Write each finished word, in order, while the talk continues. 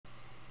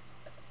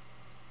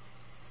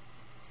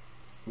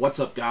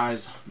What's up,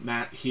 guys?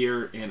 Matt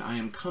here, and I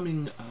am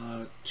coming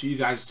to you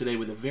guys today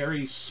with a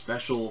very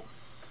special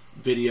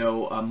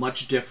video, a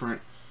much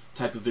different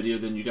type of video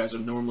than you guys are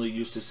normally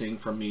used to seeing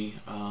from me.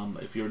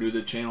 If you're new to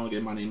the channel,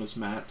 again, my name is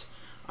Matt.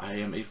 I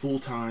am a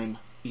full-time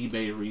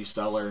eBay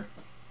reseller,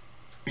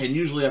 and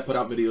usually I put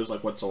out videos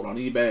like what's sold on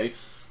eBay.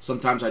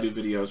 Sometimes I do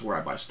videos where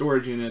I buy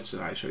storage units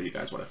and I show you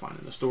guys what I find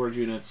in the storage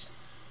units,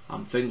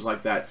 things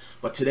like that.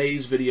 But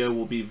today's video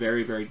will be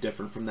very, very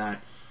different from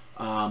that.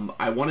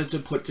 I wanted to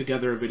put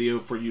together a video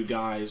for you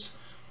guys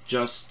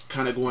just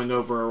kind of going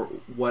over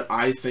what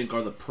I think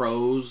are the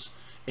pros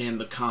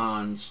and the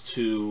cons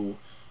to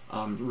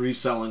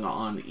reselling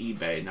on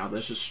eBay. Now,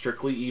 this is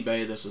strictly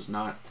eBay. This does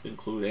not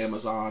include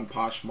Amazon,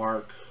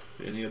 Poshmark,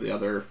 any of the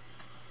other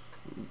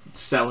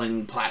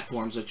selling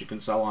platforms that you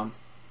can sell on.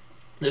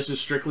 This is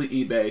strictly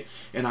eBay,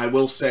 and I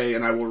will say,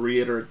 and I will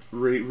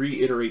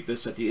reiterate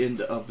this at the end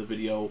of the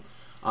video,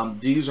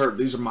 these are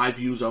my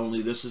views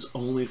only. This is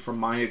only from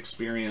my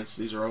experience.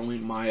 These are only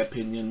my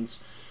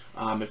opinions.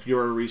 If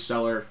you're a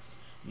reseller,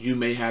 you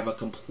may have a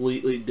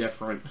completely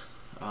different,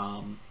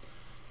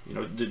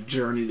 the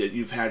journey that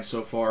you've had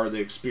so far, the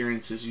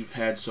experiences you've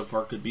had so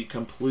far could be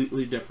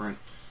completely different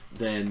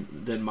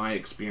than my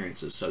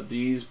experiences. So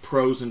these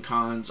pros and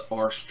cons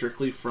are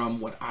strictly from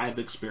what I've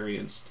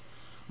experienced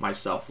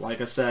myself.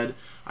 Like I said,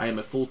 I am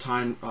a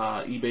full-time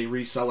eBay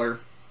reseller.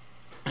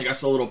 I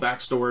guess a little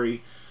backstory.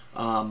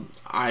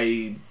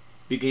 I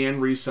began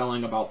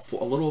reselling about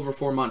a little over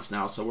 4 months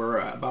now, so we're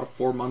about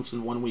 4 months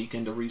and 1 week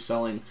into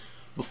reselling.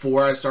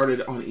 Before I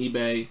started on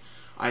eBay,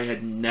 I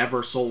had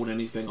never sold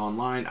anything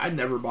online. I'd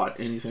never bought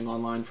anything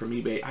online from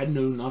eBay. I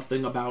knew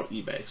nothing about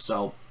eBay.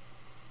 So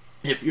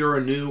if you're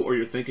new or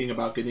you're thinking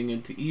about getting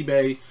into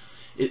eBay,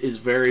 it is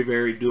very,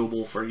 very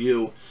doable for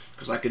you,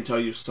 because I can tell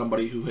you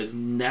somebody who has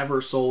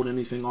never sold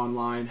anything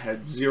online,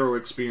 had zero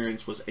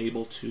experience, was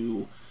able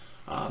to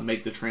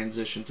make the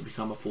transition to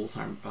become a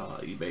full-time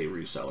eBay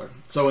reseller.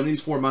 So in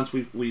these 4 months,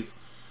 we've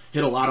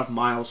hit a lot of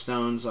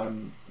milestones.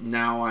 I'm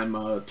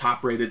a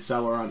top-rated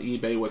seller on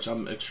eBay, which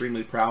I'm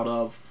extremely proud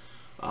of.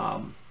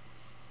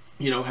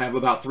 Have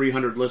about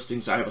 300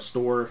 listings. I have a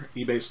store,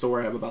 eBay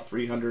store. I have about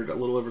 300, a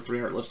little over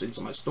 300 listings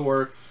on my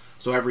store.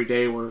 So every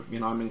day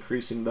I'm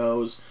increasing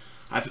those.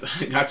 I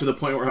got to the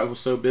point where I was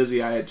so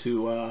busy I had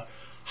to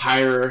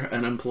hire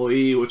an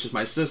employee, which is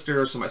my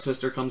sister. So my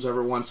sister comes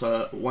over once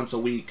a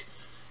week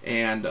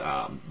and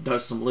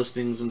does some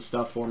listings and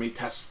stuff for me,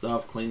 tests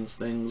stuff, cleans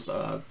things,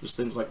 just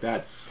things like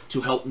that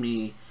to help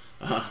me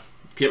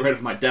get rid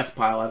of my death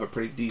pile. I have a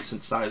pretty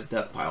decent sized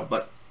death pile.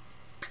 But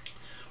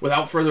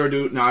without further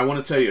ado, now I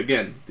want to tell you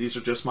again, these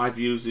are just my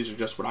views. These are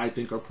just what I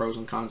think are pros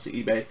and cons to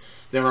eBay.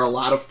 There are a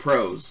lot of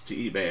pros to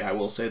eBay, I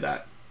will say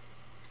that.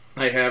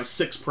 I have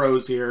 6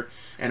 pros here,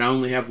 and I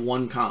only have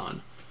 1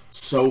 con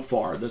so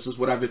far. This is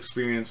what I've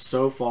experienced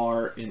so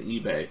far in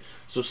eBay.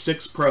 So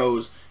 6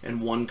 pros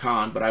and 1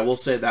 con, but I will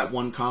say that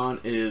 1 con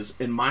is,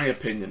 in my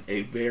opinion,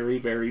 a very,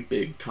 very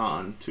big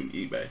con to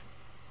eBay.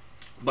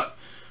 But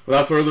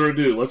without further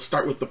ado, let's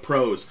start with the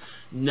pros.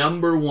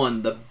 Number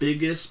 1, the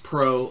biggest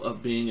pro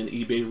of being an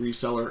eBay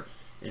reseller,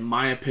 in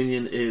my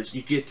opinion, is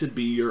you get to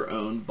be your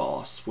own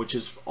boss, which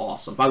is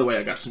awesome. By the way,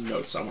 I got some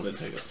notes I wanted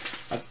to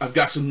take. I've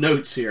got some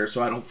notes here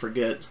so I don't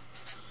forget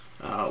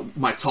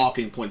my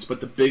talking points.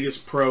 But the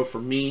biggest pro for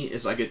me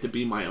is I get to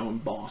be my own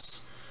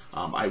boss.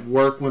 I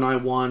work when I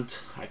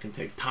want. I can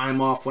take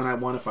time off when I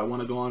want. If I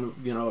want to go on,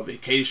 a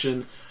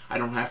vacation, I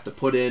don't have to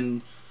put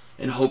in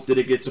and hope that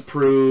it gets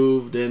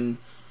approved. And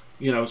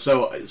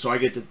so I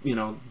get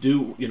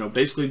to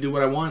basically do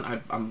what I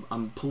want.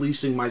 I'm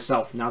policing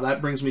myself. Now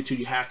that brings me to,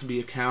 you have to be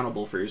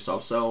accountable for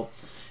yourself. So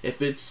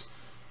if it's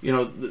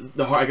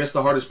I guess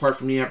the hardest part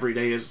for me every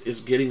day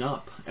is getting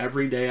up.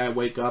 Every day I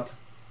wake up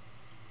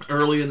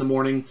early in the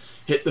morning,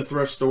 hit the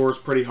thrift stores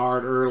pretty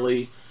hard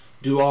early,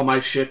 do all my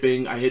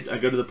shipping. I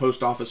go to the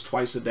post office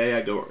twice a day.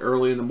 I go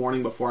early in the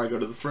morning before I go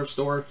to the thrift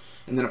store,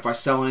 and then if I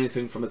sell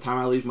anything from the time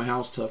I leave my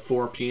house to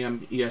 4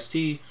 p.m.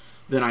 EST,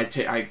 then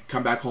I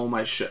come back home,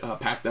 I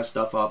pack that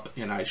stuff up,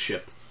 and I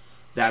ship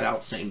that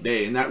out same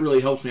day. And that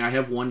really helps me. I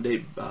have 1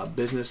 day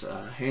business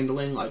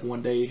handling, like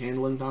 1 day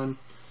handling time.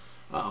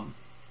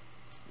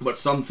 But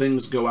some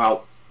things go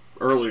out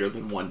earlier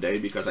than 1 day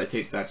because I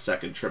take that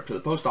second trip to the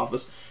post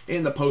office.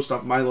 And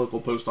my local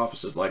post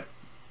office is like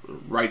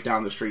right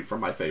down the street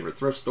from my favorite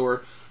thrift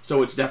store.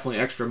 So it's definitely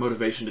extra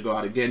motivation to go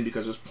out again,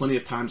 because there's plenty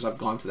of times I've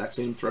gone to that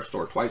same thrift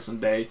store twice a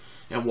day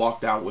and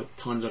walked out with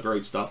tons of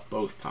great stuff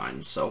both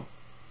times. So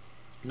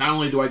not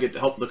only do I get to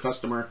help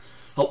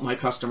my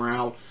customer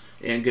out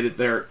and get it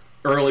there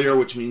earlier,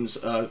 which means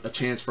a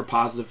chance for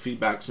positive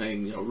feedback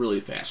saying, really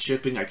fast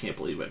shipping, I can't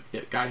believe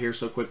it got here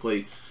so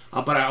quickly.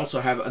 But I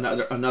also have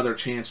another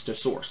chance to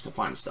source, to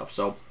find stuff.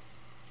 So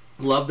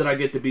love that I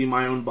get to be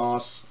my own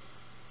boss,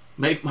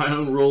 make my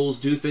own rules,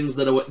 do things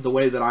the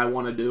way that I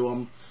want to do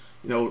them.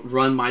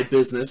 Run my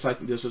business.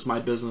 This is my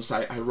business.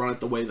 I run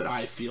it the way that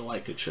I feel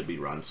like it should be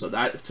run. So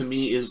that, to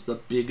me, is the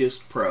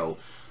biggest pro.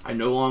 I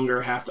no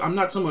longer have to. I'm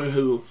not someone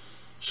who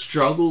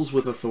struggles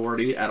with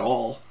authority at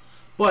all,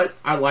 But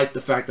I like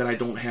the fact that I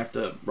don't have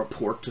to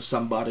report to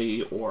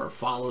somebody or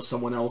follow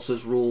someone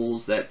else's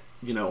rules that,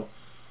 you know,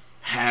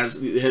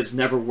 has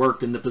never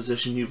worked in the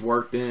position you've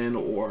worked in,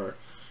 or,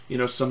 you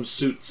know, some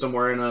suit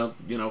somewhere in a,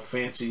 you know,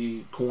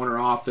 fancy corner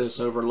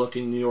office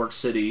overlooking New York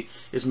City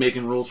is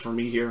making rules for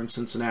me here in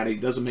Cincinnati.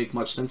 It doesn't make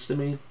much sense to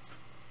me.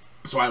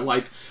 So I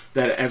like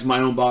that as my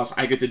own boss,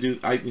 I get to do,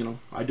 I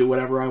do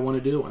whatever I want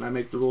to do, and I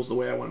make the rules the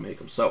way I want to make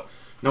them. So,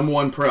 number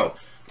one, pro.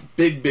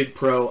 Big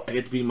pro, I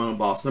get to be my own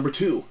boss. Number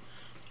two,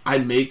 I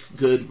make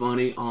good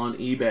money on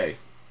eBay.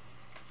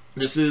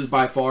 This is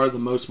by far the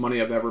most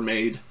money I've ever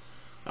made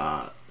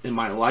in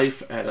my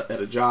life at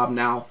a job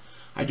now.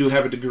 I do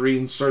have a degree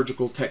in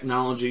surgical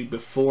technology.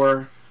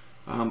 Before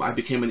I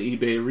became an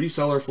eBay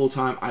reseller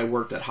full-time, I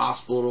worked at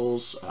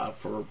hospitals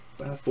for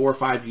 4 or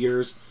 5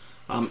 years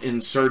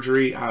in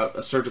surgery.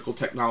 A surgical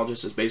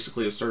technologist is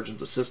basically a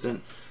surgeon's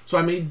assistant. So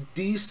I made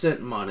decent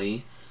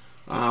money.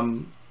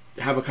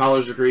 Have a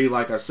college degree,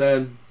 like I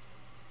said,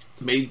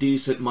 made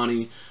decent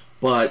money.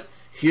 But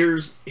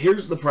here's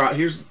the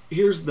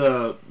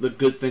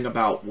good thing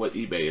about what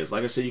eBay is.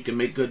 Like I said, you can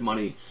make good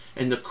money,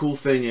 and the cool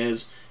thing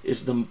is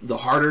the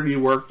harder you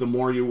work, the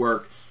more you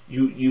work,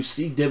 you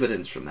see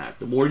dividends from that.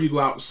 The more you go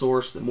out and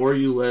source, the more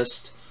you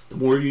list, the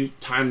more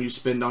time you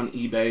spend on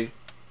eBay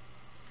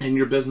and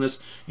your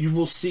business, you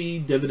will see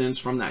dividends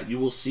from that. You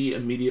will see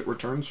immediate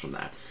returns from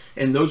that,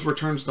 and those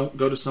returns don't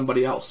go to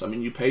somebody else. I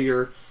mean, you pay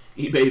your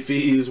eBay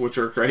fees, which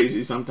are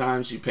crazy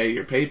sometimes. You pay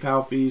your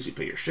PayPal fees, you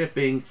pay your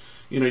shipping.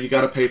 You know, you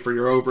got to pay for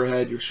your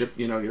overhead, your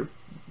your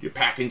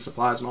packing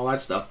supplies and all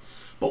that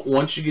stuff. But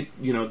once you get,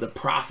 you know, the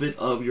profit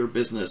of your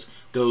business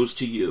goes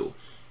to you.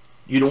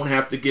 You don't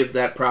have to give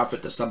that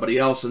profit to somebody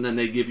else and then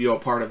they give you a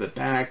part of it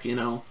back, you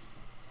know.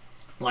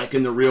 Like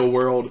in the real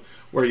world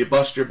where you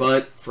bust your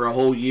butt for a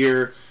whole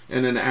year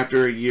and then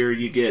after a year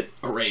you get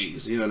a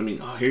raise. You know what I mean?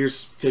 Oh,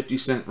 here's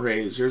 50-cent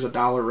raise. Here's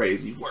 $1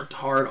 raise. You've worked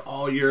hard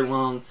all year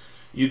long.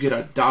 You get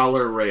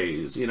 $1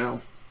 raise, you know.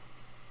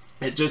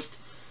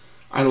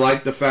 I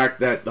like the fact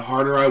that the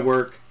harder I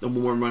work, the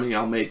more money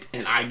I'll make,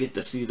 and I get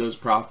to see those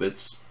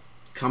profits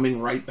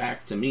coming right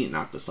back to me,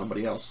 not to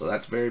somebody else. So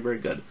that's very, very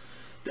good.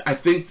 I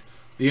think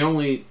the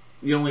only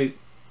you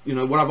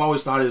know, what I've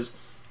always thought is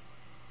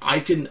I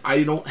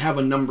don't have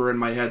a number in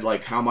my head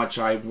like how much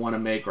I want to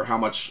make or how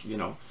much, you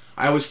know.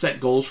 I always set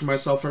goals for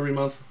myself every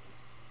month,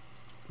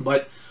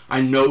 but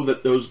I know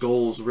that those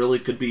goals really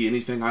could be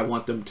anything I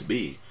want them to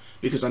be,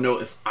 because I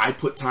know if I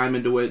put time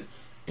into it,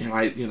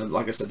 and you know,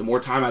 like I said, the more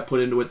time I put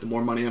into it, the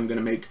more money I'm going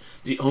to make.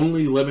 The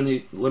only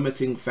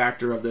limiting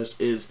factor of this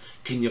is,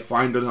 can you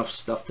find enough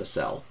stuff to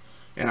sell?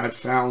 And I've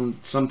found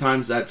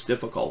sometimes that's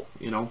difficult,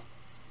 you know.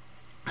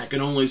 I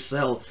can only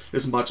sell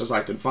as much as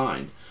I can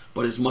find,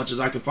 but as much as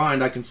I can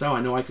find, I can sell.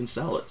 I know I can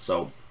sell it.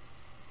 So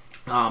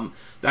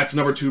that's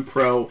number two,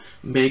 pro.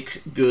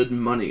 Make good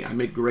money. I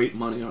make great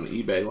money on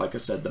eBay. Like I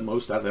said, the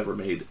most I've ever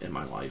made in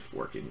my life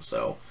working.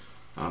 So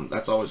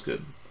that's always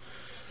good.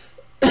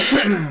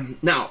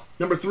 Now,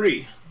 number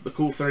three, the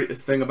cool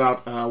thing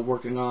about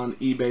working on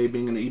eBay,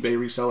 being an eBay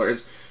reseller,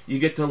 is you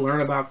get to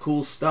learn about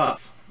cool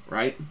stuff,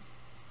 right?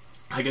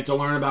 I get to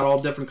learn about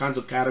all different kinds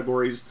of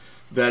categories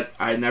that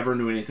I never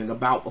knew anything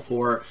about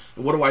before.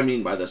 And what do I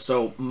mean by this?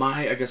 So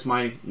I guess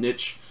my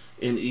niche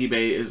in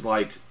eBay is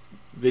like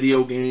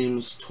video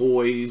games,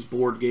 toys,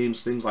 board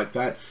games, things like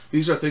that.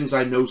 These are things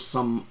I know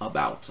some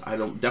about.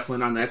 Definitely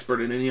not an expert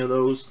in any of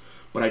those,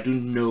 but I do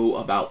know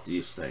about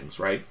these things,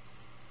 right?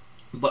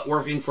 But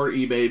working for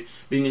eBay,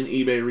 being an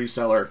eBay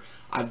reseller,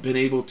 I've been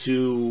able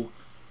to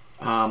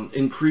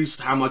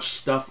increase how much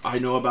stuff I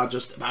know about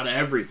just about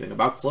everything,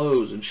 about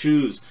clothes and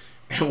shoes.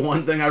 And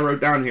one thing I wrote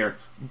down here,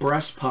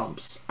 breast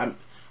pumps.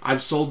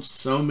 I've sold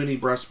so many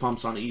breast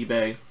pumps on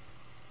eBay.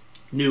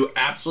 Knew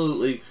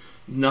absolutely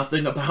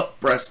nothing about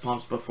breast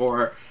pumps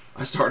before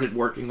I started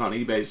working on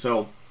eBay.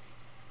 So,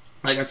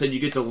 like I said, you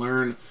get to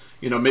learn.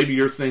 You know, maybe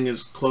your thing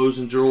is clothes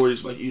and jewelry,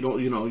 but you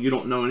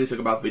don't know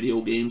anything about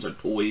video games or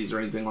toys or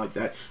anything like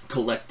that,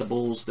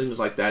 collectibles, things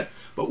like that.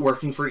 But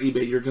working for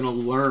eBay, you're going to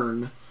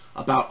learn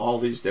about all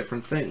these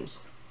different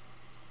things.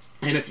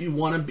 And if you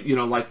want to, you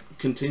know, like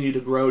continue to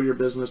grow your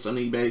business on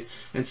eBay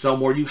and sell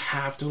more, you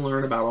have to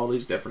learn about all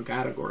these different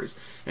categories.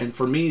 And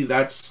for me,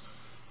 that's,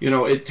 you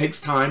know, it takes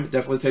time. It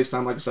definitely takes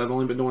time. Like I said, I've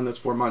only been doing this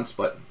 4 months,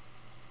 but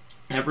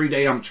every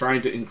day I'm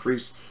trying to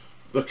increase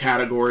the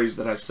categories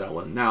that I sell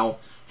in. Now,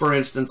 for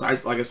instance,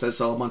 like I said,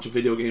 sell a bunch of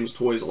video games,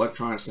 toys,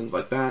 electronics, things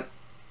like that.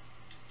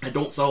 I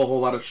don't sell a whole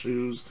lot of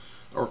shoes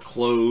or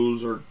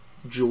clothes or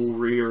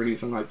jewelry or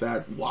anything like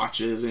that,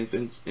 watches,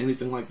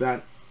 anything like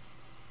that.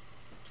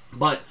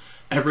 But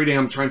every day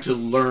I'm trying to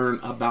learn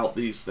about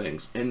these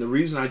things. And the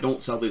reason I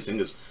don't sell these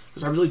things is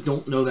because I really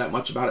don't know that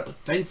much about it. But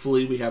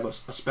thankfully, we have a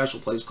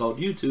special place called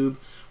YouTube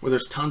where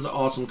there's tons of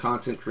awesome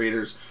content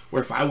creators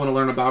where if I want to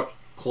learn about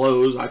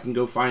clothes, I can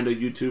go find a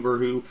YouTuber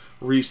who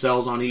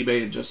resells on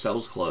eBay and just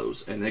sells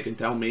clothes. And they can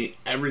tell me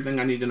everything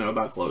I need to know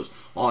about clothes.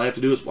 All I have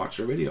to do is watch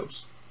their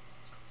videos.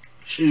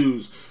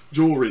 Shoes,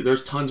 jewelry,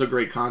 there's tons of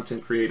great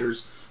content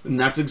creators. And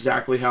that's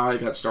exactly how I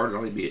got started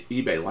on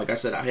eBay. Like I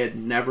said, I had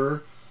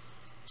never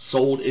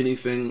sold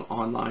anything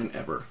online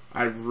ever.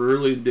 I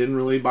really didn't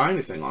really buy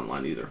anything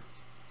online either.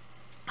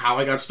 How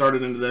I got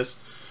started into this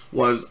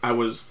was I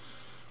was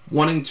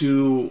wanting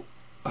to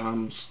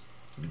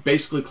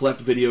basically collect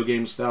video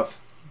game stuff.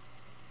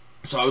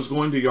 So I was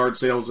going to yard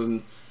sales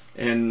and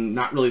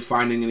not really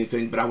finding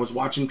anything, but I was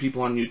watching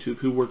people on YouTube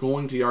who were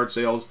going to yard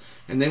sales,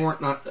 and they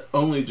weren't not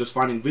only just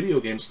finding video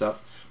game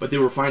stuff, but they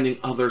were finding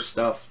other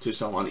stuff to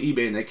sell on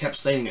eBay, and they kept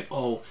saying it,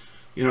 oh,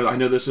 you know, I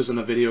know this isn't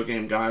a video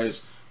game,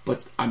 guys,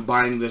 but I'm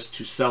buying this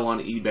to sell on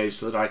eBay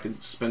so that I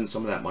can spend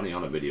some of that money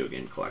on a video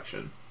game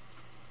collection.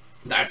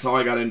 That's how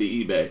I got into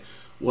eBay.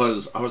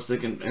 I was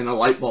thinking, and a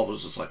light bulb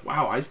was just like,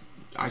 wow,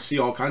 I see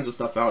all kinds of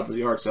stuff out at the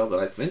yard sale that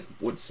I think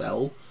would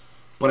sell,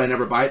 but I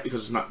never buy it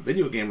because it's not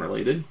video game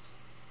related.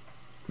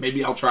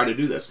 Maybe I'll try to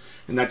do this.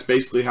 And that's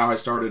basically how I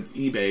started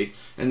eBay.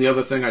 And the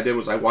other thing I did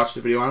was I watched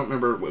a video. I don't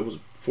remember, it was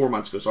 4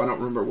 months ago, so I don't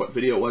remember what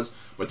video it was,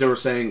 but they were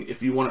saying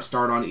if you want to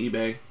start on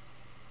eBay,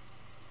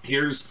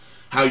 here's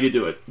how you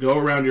do it. Go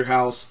around your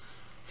house,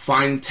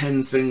 find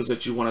 10 things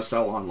that you want to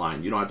sell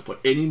online. You don't have to put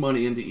any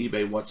money into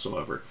eBay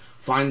whatsoever.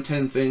 Find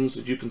 10 things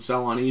that you can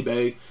sell on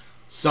eBay,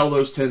 sell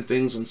those 10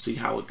 things and see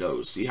how it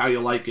goes. See how you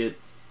like it,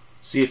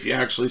 see if you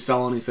actually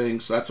sell anything.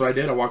 So that's what I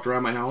did. I walked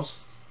around my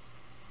house,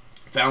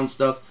 found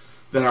stuff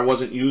that I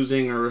wasn't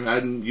using or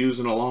hadn't used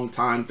in a long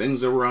time, things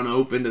that were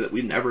unopened that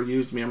we never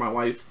used, me and my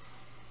wife.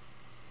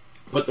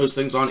 Put those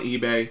things on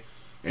eBay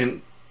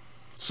and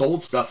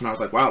sold stuff, and I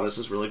was like, wow, this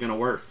is really going to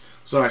work.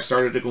 So I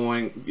started to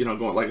going,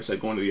 like I said,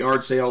 going to the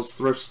yard sales,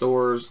 thrift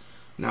stores.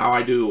 Now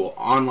I do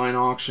online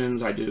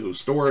auctions, I do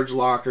storage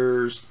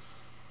lockers.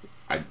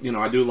 I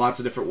do lots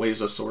of different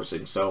ways of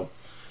sourcing. So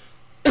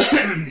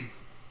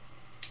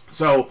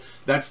So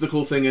that's the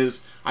cool thing,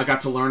 is I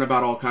got to learn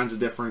about all kinds of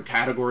different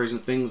categories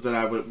and things that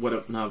I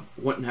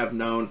wouldn't have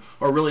known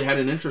or really had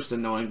an interest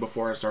in knowing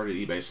before I started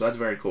eBay. So that's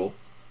very cool.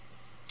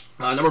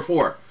 Number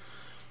 4,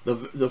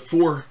 the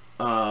 4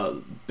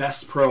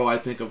 best pro I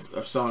think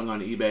of selling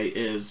on eBay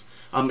is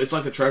it's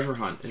like a treasure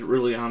hunt. It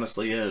really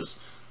honestly is.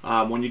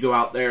 When you go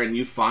out there and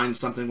you find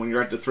something, when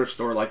you're at the thrift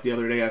store, like the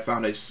other day I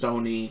found a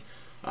Sony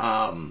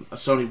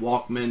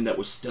Walkman that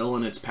was still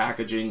in its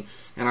packaging,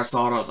 and I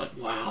saw it, I was like,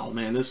 wow,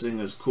 man, this thing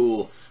is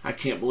cool. I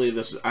can't believe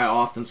this. I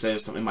often say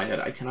this in my head,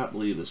 I cannot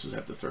believe this is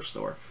at the thrift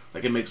store.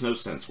 Like, it makes no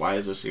sense. Why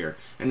is this here?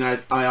 And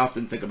I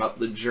often think about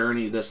the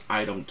journey this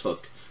item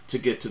took to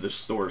get to the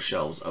store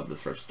shelves of the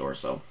thrift store.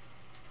 So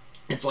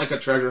it's like a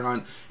treasure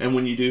hunt, and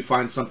when you do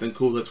find something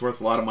cool that's worth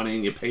a lot of money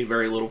and you pay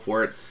very little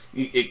for it,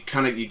 you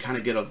kind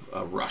of get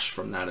a rush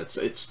from that.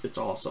 It's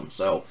awesome.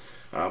 So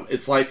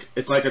it's like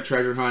a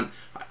treasure hunt.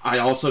 I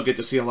also get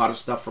to see a lot of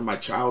stuff from my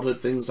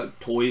childhood, things like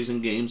toys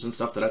and games and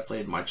stuff that I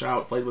played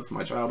with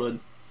my childhood.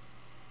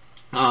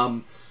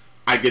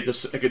 I get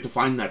to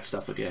find that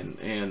stuff again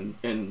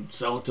and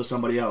sell it to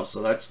somebody else.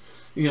 So that's,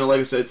 like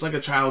I said, it's like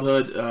a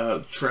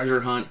childhood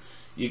treasure hunt.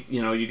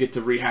 You get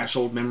to rehash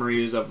old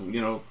memories of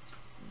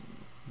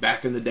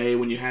back in the day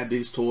when you had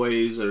these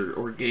toys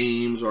or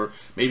games, or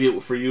maybe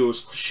for you it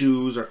was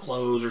shoes or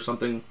clothes or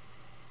something.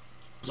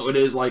 So it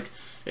is like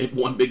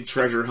one big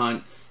treasure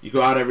hunt. You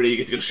go out every day, you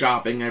get to go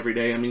shopping every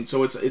day. I mean,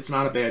 so it's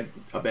not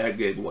a bad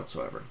gig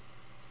whatsoever.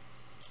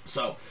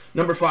 So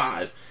number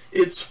 5,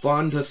 it's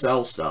fun to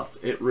sell stuff.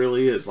 It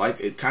really is. Like,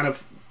 it kind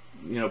of,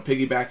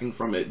 piggybacking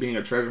from it being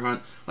a treasure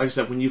hunt. Like I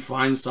said, when you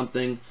find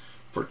something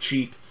for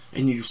cheap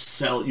and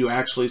you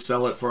actually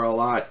sell it for a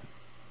lot,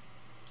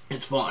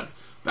 it's fun.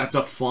 That's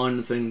a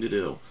fun thing to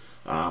do.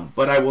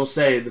 But I will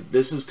say that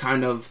this is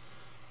kind of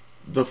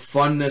the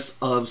funness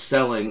of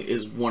selling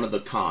is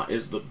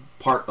the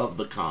part of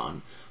the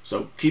con.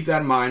 So keep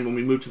that in mind. When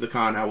we move to the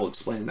con, I will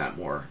explain that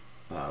more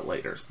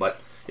later. But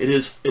it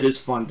is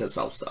fun to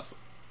sell stuff.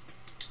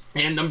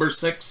 And number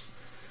 6,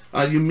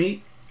 you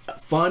meet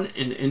fun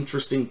and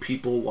interesting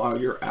people while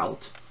you're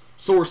out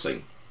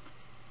sourcing.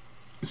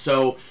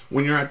 So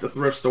when you're at the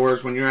thrift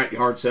stores, when you're at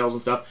yard sales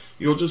and stuff,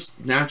 you'll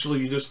just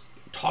naturally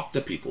talk to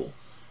people.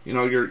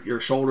 You're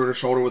shoulder to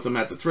shoulder with them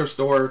at the thrift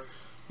store.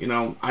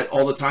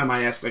 All the time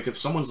I ask, like, if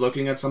someone's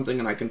looking at something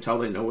and I can tell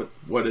they know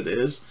what it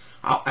is,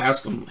 I'll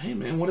ask them, hey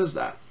man, what is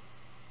that?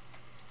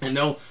 And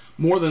they'll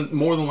more than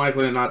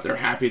likely than not, they're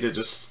happy to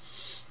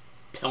just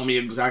tell me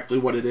exactly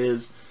what it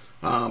is.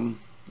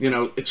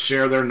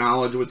 Share their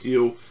knowledge with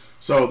you.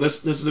 So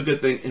this is a good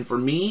thing. And for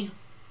me,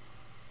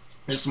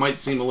 this might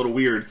seem a little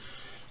weird,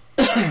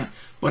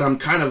 but I'm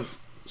kind of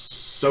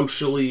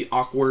socially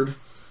awkward.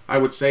 I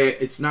would say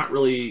it's not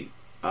really.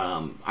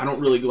 I don't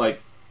really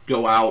like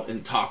go out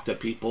and talk to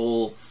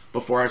people.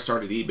 Before I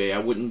started eBay, I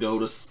wouldn't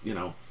go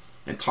to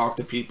and talk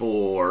to people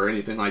or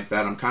anything like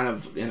that. I'm kind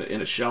of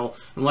in a shell.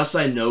 Unless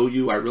I know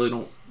you, I really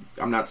don't.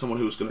 I'm not someone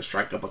who's going to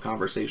strike up a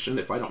conversation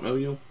if I don't know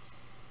you.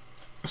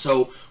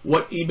 So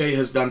what eBay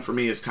has done for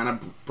me is kind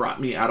of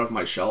brought me out of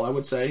my shell, I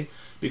would say.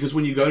 Because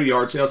when you go to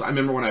yard sales, I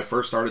remember when I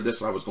first started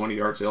this and I was going to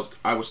yard sales,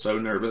 I was so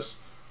nervous.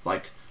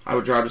 Like, I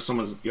would drive to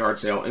someone's yard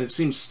sale, and it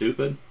seems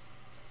stupid.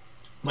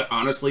 But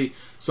honestly,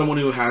 someone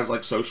who has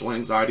like social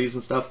anxieties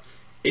and stuff,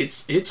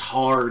 it's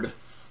hard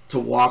to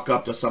walk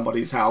up to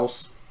somebody's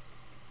house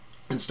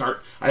and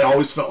start. I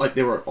always felt like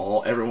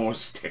everyone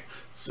was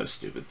so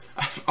stupid.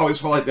 I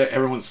always felt like that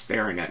everyone's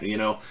staring at me, you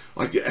know,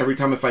 like every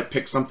time if I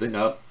pick something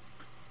up,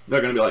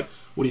 they're gonna be like,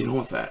 what are you doing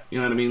with that? You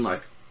know what I mean?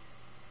 Like,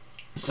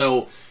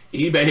 so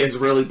eBay has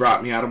really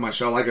brought me out of my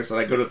shell. Like I said,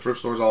 I go to thrift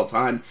stores all the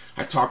time.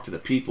 I talk to the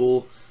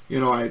people, you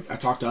know, I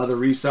talk to other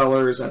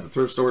resellers at the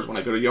thrift stores when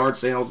I go to yard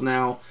sales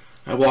now.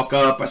 I walk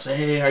up, I say,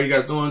 hey, how you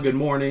guys doing? Good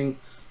morning.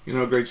 You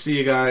know, great to see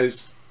you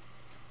guys.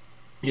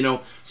 You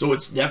know, so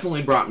it's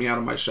definitely brought me out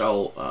of my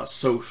shell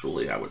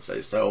socially, I would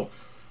say. So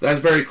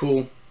that's very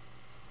cool.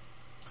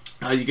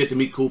 You get to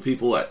meet cool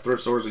people at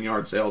thrift stores and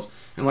yard sales.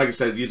 And like I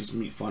said, you just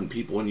meet fun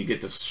people and you get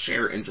to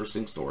share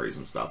interesting stories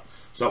and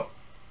stuff. So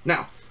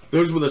now,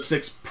 those were the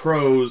 6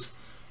 pros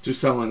to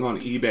selling on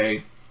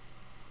eBay.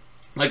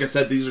 Like I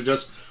said, these are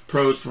just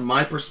pros from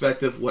my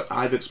perspective, what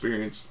I've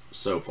experienced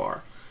so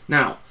far.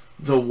 Now,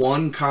 the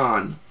one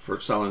con for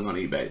selling on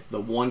eBay, the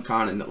one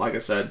con, and like I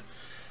said,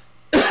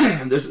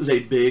 this is a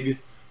big,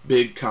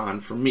 big con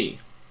for me.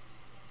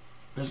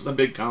 This is a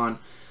big con.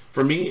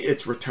 For me,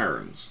 it's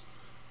returns.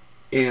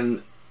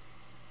 And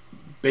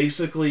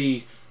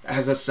basically,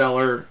 as a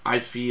seller, I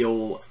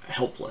feel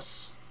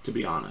helpless, to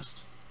be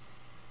honest.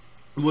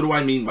 What do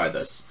I mean by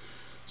this?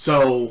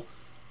 So,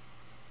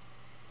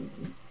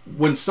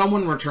 when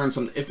someone returns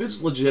something, if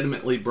it's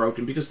legitimately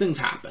broken, because things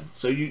happen,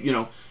 so you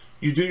know,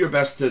 you do your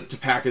best to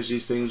package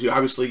these things. You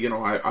obviously, you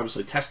know, I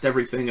obviously test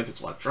everything if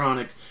it's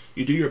electronic.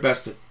 You do your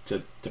best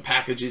to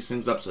package these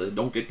things up so they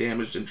don't get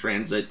damaged in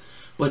transit.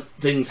 But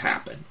things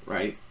happen,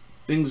 right?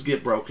 Things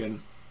get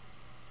broken.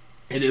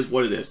 It is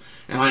what it is.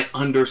 And I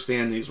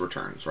understand these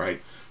returns,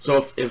 right?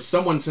 So if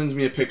someone sends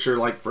me a picture,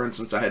 like for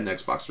instance, I had an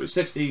Xbox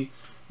 360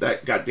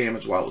 that got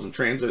damaged while it was in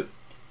transit.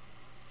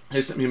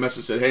 They sent me a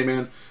message, said, hey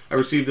man, I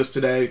received this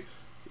today.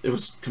 It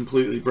was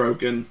completely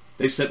broken.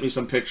 They sent me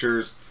some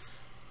pictures.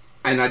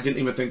 And I didn't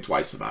even think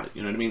twice about it.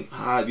 You know what I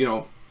mean? You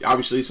know,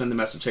 obviously you send the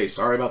message, hey,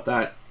 sorry about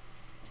that.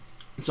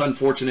 It's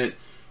unfortunate.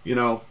 You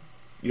know,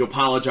 you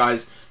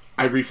apologize.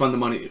 I refund the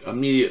money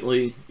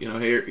immediately. You know,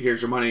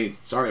 here's your money.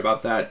 Sorry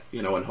about that.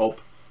 You know, and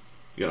hope,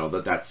 you know,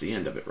 that's the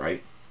end of it,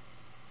 right?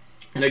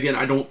 And again,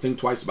 I don't think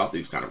twice about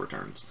these kind of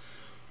returns.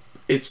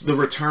 It's the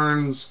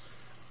returns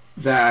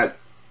that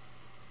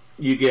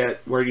you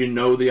get where you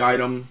know the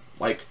item,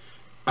 like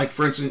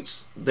for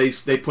instance,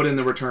 they put in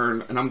the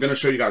return, and I'm going to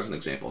show you guys an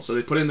example. So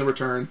they put in the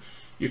return,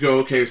 you go,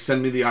 okay,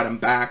 send me the item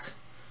back,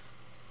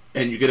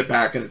 and you get it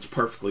back, and it's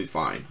perfectly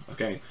fine,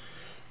 okay?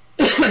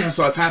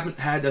 So I've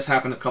had this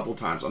happen a couple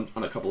times on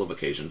a couple of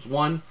occasions.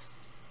 One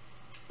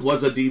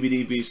was a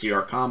DVD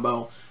VCR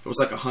combo. It was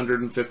like a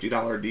 $150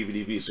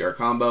 DVD VCR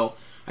combo.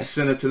 I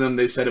sent it to them.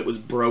 They said it was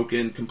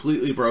broken,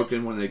 completely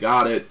broken when they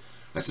got it.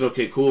 I said,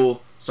 okay,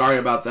 cool. Sorry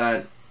about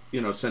that.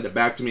 You know, send it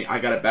back to me. I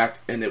got it back,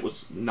 and it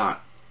was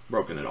not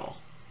broken at all.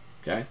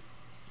 Okay,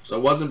 so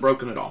it wasn't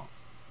broken at all.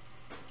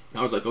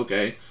 I was like,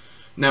 okay.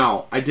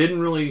 Now I didn't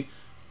really,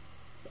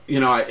 you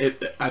know,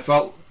 it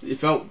felt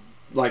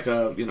like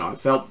you know, I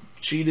felt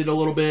cheated a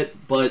little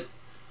bit, but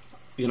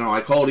you know,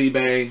 I called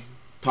eBay,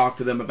 talked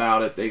to them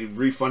about it. They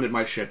refunded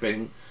my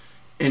shipping,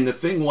 and the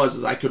thing was,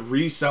 is I could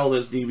resell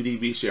this DVD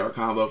VCR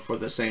combo for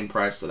the same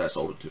price that I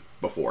sold it to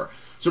before.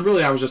 So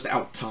really, I was just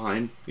out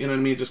time. You know what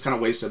I mean? Just kind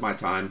of wasted my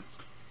time.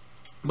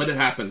 But it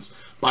happens.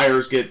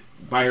 Buyers get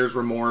buyer's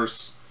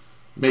remorse,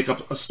 make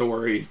up a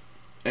story,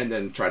 and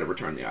then try to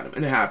return the item.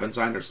 And it happens.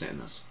 I understand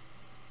this.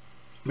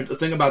 But the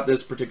thing about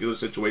this particular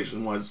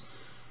situation was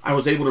I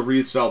was able to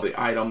resell the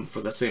item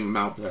for the same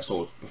amount that I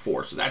sold it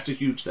before. So that's a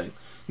huge thing.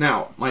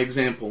 Now, my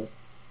example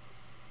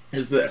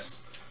is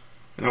this.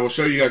 And I will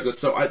show you guys this.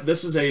 So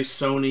this is a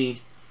Sony.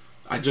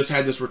 I just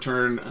had this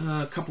return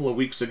a couple of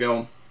weeks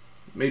ago.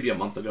 Maybe a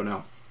month ago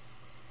now.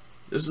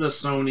 This is a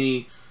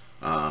Sony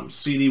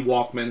CD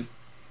Walkman.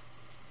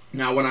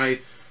 Now, when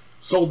I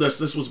sold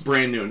this was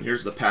brand new, and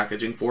here's the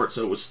packaging for it.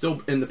 So it was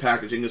still in the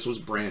packaging. This was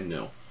brand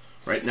new,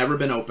 right? Never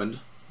been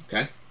opened.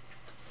 Okay.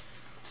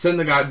 Send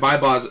the guy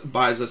buys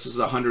this. This is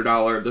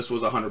 $100. This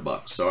was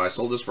 $100. So I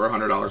sold this for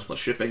 $100 plus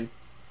shipping.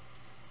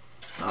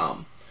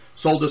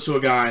 Sold this to a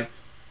guy.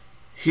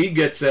 He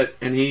gets it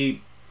and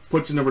he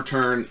puts in a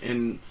return.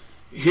 And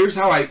here's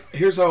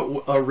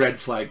a red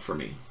flag for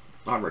me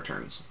on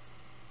returns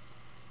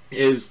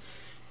is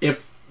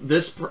if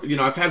this, you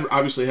know, I've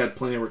obviously had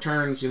plenty of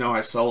returns. You know,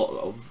 I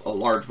sell a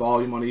large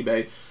volume on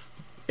eBay,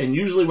 and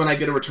usually when I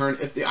get a return,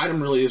 if the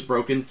item really is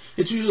broken,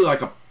 it's usually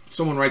like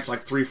someone writes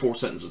like 3-4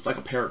 sentences. It's like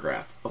a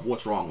paragraph of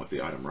what's wrong with the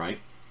item, right?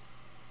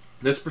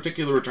 This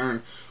particular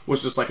return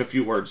was just like a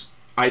few words.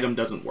 Item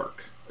doesn't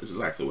work. Is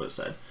exactly what it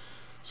said.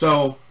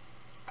 So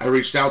I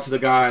reached out to the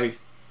guy.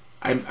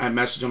 I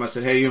messaged him. I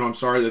said, hey, you know, I'm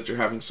sorry that you're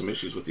having some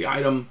issues with the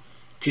item.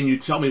 Can you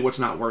tell me what's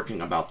not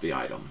working about the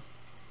item?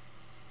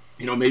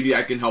 You know, maybe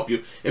I can help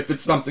you. If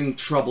it's something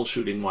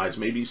troubleshooting wise,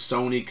 maybe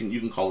Sony you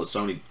can call the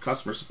Sony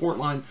customer support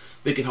line.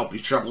 They can help you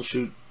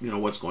troubleshoot, you know,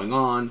 what's going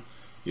on.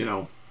 You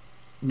know,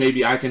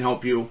 maybe I can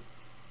help you.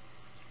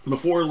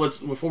 Before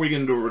we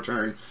get into a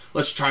return,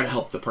 let's try to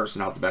help the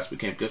person out the best we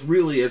can, because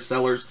really as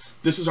sellers,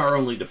 this is our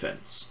only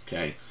defense,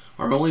 okay?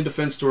 Our only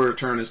defense to a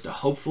return is to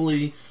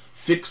hopefully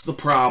fix the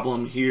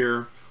problem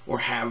here, or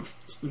have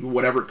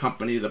whatever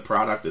company the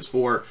product is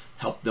for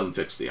help them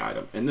fix the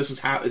item. And this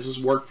has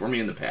worked for me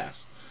in the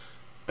past.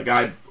 A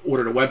guy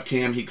ordered a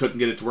webcam. He couldn't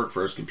get it to work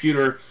for his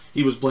computer.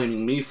 He was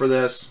blaming me for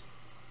this.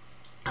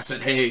 I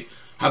said, hey,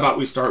 how about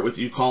we start with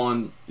you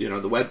calling, the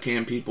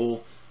webcam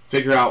people,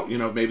 figure out,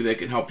 maybe they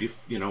can help you,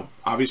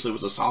 obviously it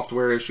was a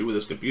software issue with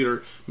his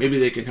computer. Maybe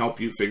they can help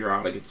you figure out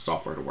how to get the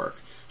software to work.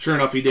 Sure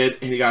enough, he did,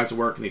 and he got it to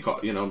work, and he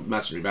called,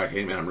 messaged me back,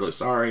 hey man, I'm really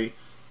sorry.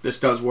 This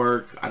does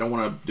work. I don't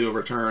want to do a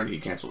return. He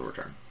canceled the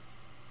return.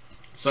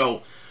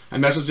 So I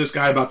messaged this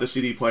guy about the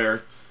CD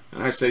player,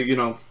 and I say,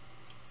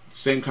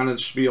 same kind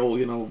of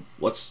spiel,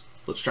 let's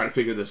try to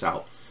figure this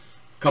out.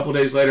 A couple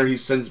days later, he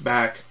sends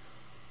back,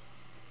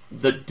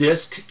 the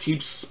disc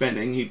keeps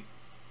spinning. He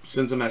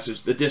sends a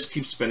message, the disc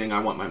keeps spinning,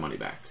 I want my money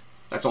back.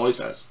 That's all he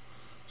says.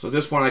 So at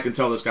this point, I can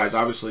tell this guy's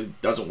obviously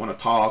doesn't want to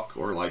talk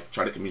or like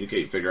try to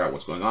communicate and figure out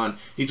what's going on.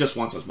 He just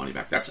wants his money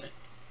back. That's it.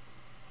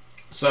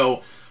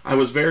 So I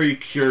was very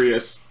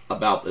curious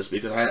about this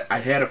because I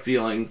had a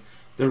feeling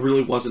there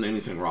really wasn't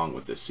anything wrong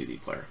with this CD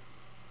player.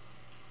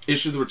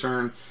 Issue the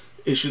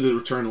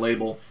return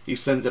label. He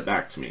sends it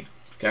back to me.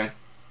 Okay.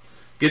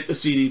 Get the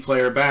CD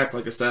player back.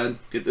 Like I said,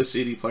 get the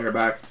CD player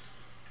back.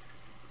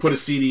 Put a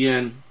CD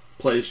in.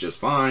 Plays just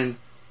fine.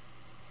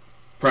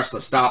 Press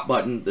the stop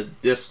button. The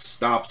disc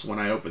stops when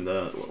I open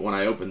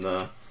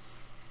the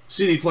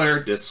CD player.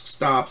 Disc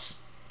stops.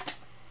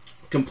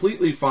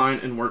 Completely fine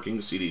and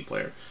working CD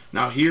player.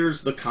 Now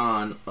here's the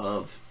con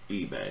of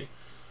eBay.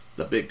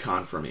 The big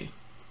con for me.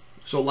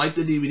 So like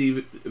the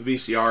DVD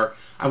VCR,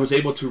 I was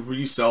able to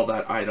resell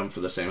that item for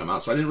the same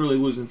amount. So I didn't really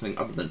lose anything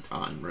other than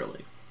time,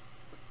 really.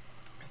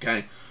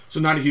 Okay, so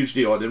not a huge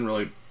deal. I didn't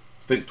really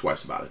think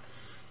twice about it.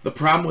 The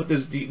problem with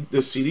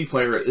this CD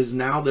player is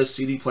now this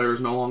CD player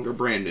is no longer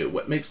brand new.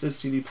 What makes this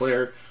CD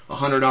player a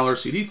 $100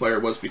 CD player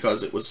was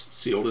because it was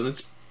sealed in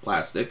its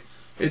plastic.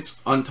 It's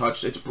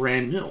untouched. It's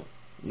brand new.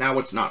 Now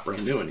it's not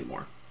brand new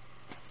anymore.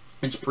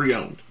 It's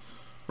pre-owned,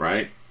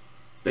 right?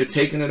 They've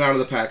taken it out of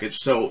the package.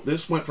 So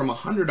this went from a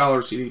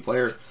 $100 CD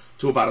player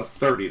to about a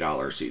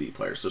 $30 CD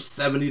player. So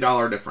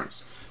 $70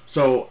 difference.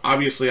 So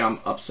obviously I'm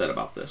upset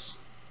about this.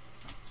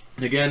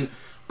 And again,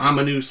 I'm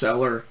a new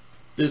seller.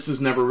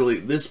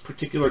 This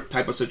particular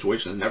type of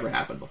situation has never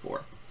happened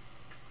before.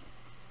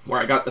 Where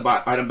I got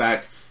the item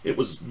back,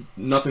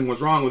 nothing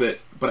was wrong with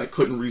it, but I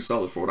couldn't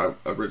resell it for what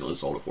I originally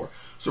sold it for.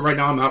 So right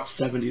now I'm out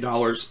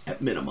 $70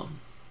 at minimum.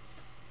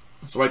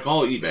 So I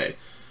call eBay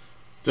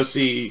to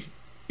see,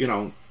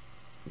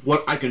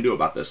 what I can do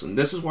about this. And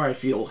this is where I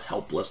feel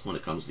helpless when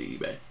it comes to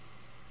eBay.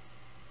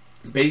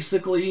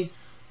 Basically,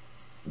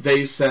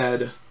 they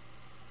said,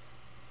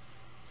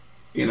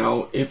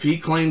 if he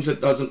claims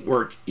it doesn't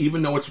work,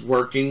 even though it's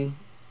working,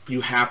 you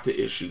have to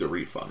issue the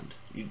refund.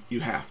 You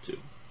have to,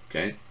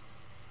 okay?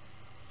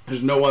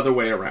 There's no other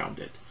way around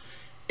it.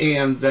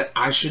 And that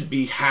I should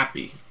be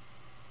happy.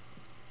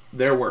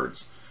 Their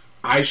words.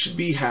 I should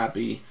be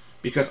happy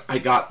because I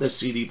got the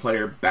CD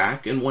player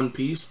back in one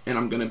piece and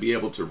I'm going to be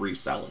able to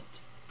resell it.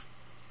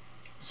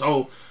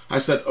 So I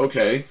said,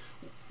 okay,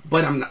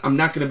 but I'm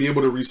not going to be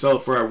able to resell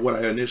it for what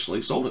I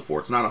initially sold it for.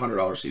 It's not a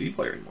 $100 CD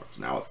player anymore. It's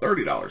now a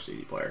 $30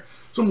 CD player.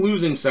 So I'm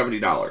losing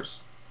 $70.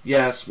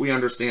 Yes, we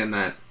understand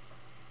that.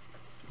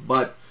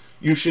 But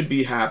you should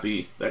be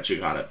happy that you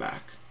got it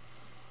back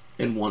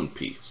in one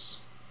piece.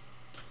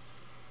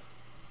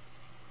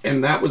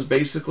 And that was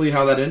basically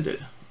how that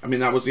ended. I mean,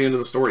 that was the end of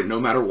the story. No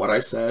matter what I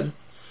said,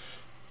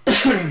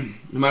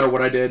 no matter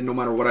what I did, no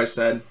matter what I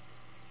said,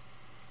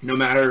 no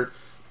matter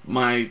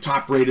my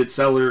top-rated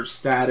seller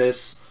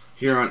status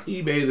here on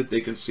eBay that they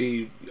can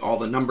see all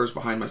the numbers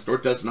behind my store,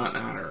 does not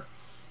matter.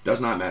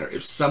 Does not matter.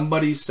 If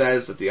somebody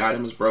says that the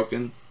item is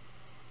broken,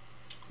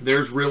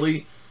 there's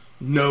really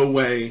no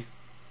way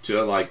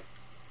to, like,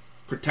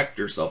 protect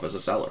yourself as a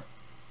seller.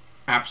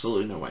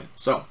 Absolutely no way.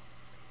 So,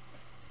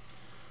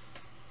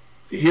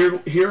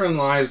 herein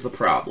lies the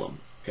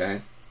problem,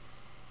 okay?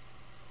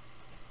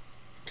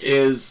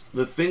 Is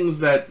the things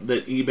that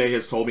eBay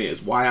has told me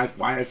is why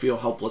I feel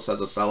helpless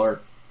as a seller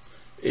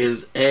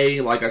is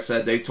A, like I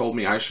said, they told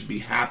me I should be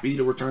happy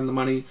to return the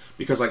money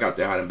because I got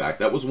the item back.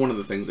 That was one of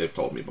the things they've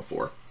told me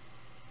before.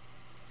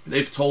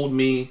 They've told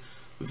me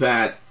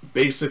that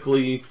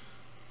basically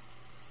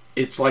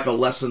it's like a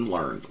lesson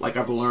learned. Like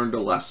I've learned a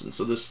lesson.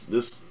 So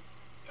this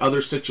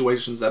other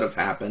situations that have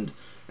happened,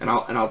 and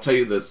I'll tell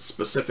you the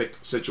specific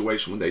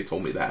situation when they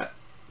told me that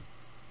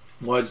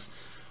was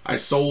I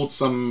sold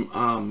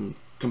some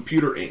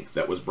computer ink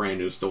that was brand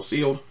new, still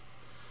sealed.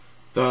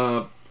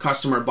 The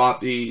customer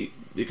bought the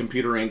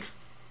computer ink.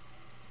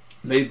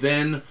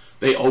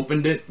 They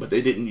opened it, but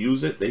they didn't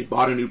use it. They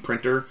bought a new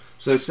printer.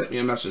 So they sent me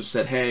a message,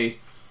 said, hey,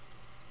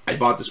 I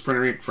bought this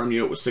printer ink from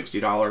you. It was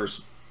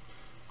 $60.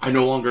 I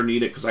no longer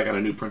need it because I got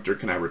a new printer.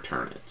 Can I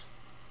return it?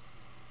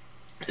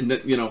 And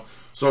then,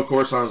 so of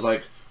course I was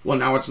like, well,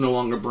 now it's no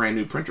longer brand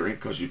new printer ink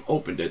because you've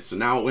opened it. So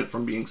now it went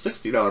from being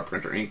 $60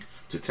 printer ink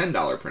to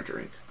 $10 printer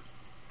ink.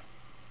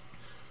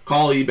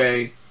 Call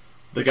eBay.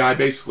 The guy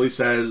basically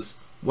says,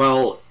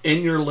 Well,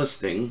 in your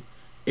listing,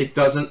 it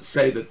doesn't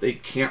say that they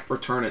can't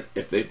return it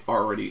if they've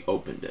already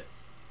opened it.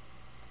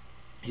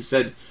 He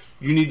said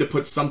you need to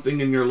put something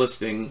in your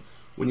listing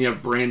when you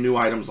have brand new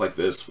items like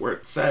this where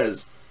it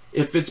says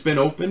if it's been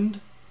opened,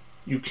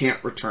 you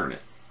can't return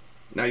it.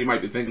 Now you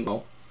might be thinking,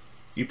 well,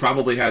 you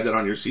probably had that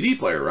on your CD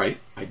player, right?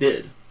 I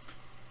did.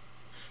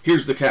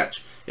 Here's the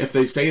catch. If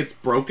they say it's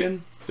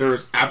broken, there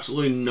is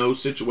absolutely no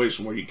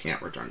situation where you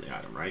can't return the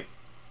item, right?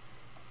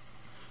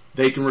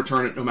 They can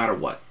return it no matter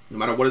what. No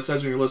matter what it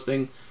says in your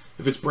listing.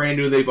 If it's brand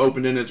new, they've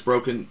opened it and it's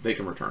broken, they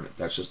can return it.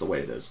 That's just the way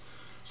it is.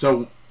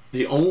 So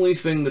the only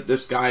thing that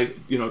this guy,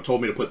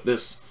 told me to put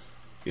this,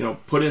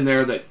 put in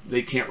there that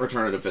they can't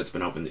return it if it's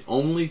been opened. The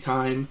only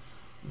time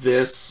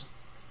this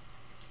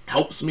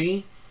helps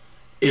me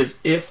is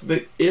if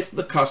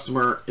the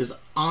customer is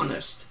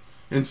honest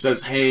and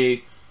says,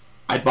 hey,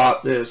 I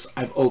bought this,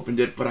 I've opened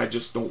it, but I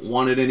just don't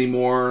want it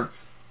anymore.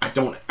 I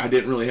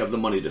didn't really have the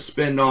money to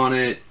spend on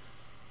it.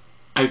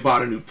 I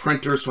bought a new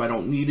printer, so I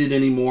don't need it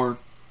anymore.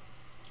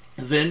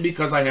 Then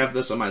because I have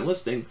this on my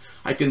listing,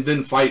 I can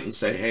then fight and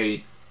say,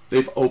 hey,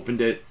 they've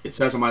opened it. It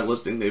says on my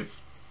listing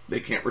they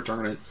can't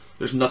return it.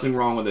 There's nothing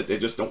wrong with it. They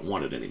just don't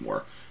want it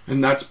anymore.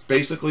 And that's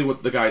basically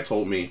what the guy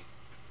told me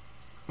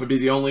would be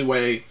the only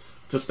way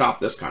to stop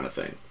this kind of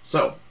thing.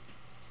 So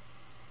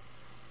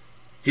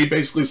he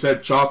basically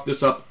said, chalk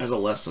this up as a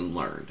lesson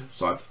learned.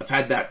 So I've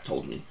had that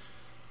told me.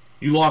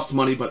 You lost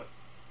money, but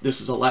this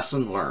is a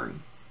lesson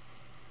learned.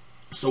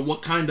 So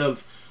what kind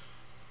of,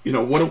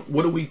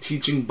 what are we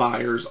teaching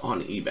buyers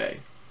on eBay?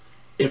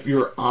 If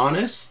you're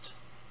honest,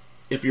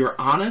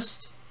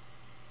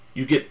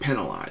 you get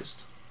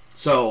penalized.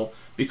 So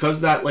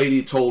because that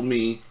lady told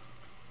me,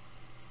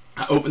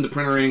 I opened the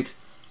printer ink,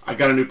 I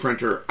got a new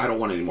printer, I don't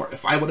want it anymore.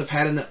 If I would have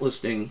had in that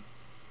listing,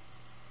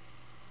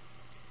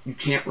 you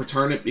can't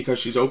return it because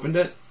she's opened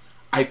it,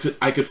 I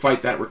could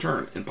fight that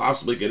return and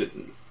possibly get it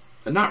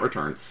not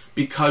returned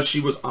because she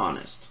was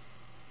honest.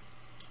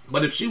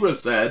 But if she would have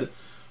said,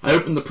 I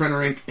opened the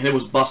printer ink and it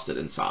was busted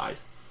inside,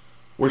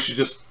 where she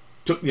just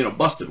took,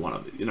 busted one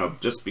of it,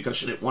 just because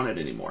she didn't want it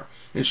anymore.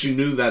 And she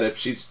knew that if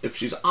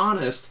she's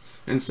honest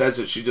and says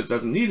that she just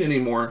doesn't need it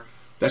anymore,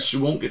 that she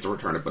won't get to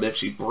return it. But if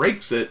she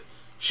breaks it,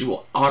 she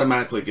will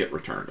automatically get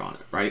returned on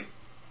it, right?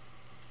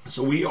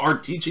 So we are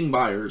teaching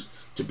buyers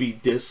to be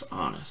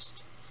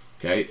dishonest.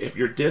 Okay? If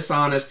you're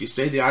dishonest, you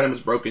say the item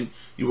is broken,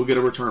 you will get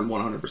a return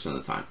 100% of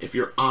the time. If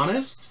you're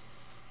honest,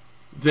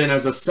 then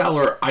as a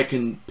seller, I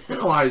can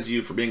penalize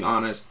you for being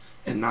honest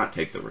and not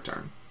take the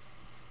return.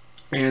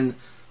 And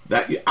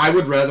that I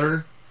would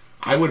rather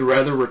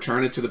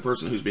return it to the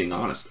person who's being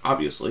honest,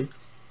 obviously.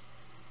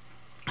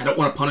 I don't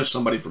want to punish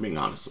somebody for being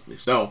honest with me.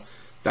 So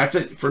that's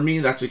it. For me,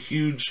 that's a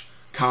huge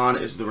con,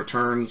 is the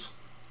returns.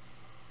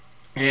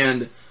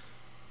 And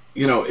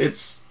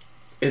it's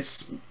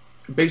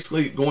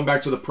basically going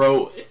back to the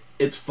pro.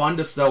 It's fun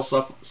to sell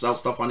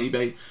stuff on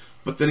eBay,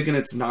 but then again,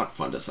 it's not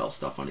fun to sell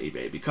stuff on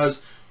eBay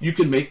because you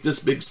can make this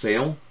big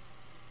sale,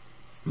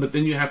 but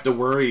then you have to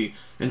worry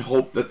and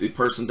hope that the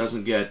person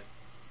doesn't get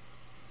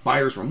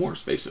buyer's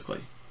remorse,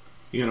 basically.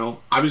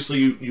 Obviously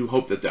you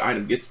hope that the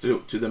item gets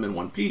to them in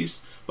one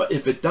piece, but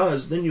if it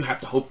does, then you have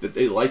to hope that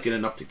they like it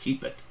enough to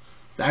keep it.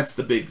 That's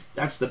the big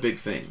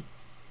thing.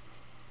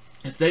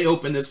 If they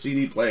open this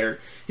CD player,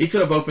 he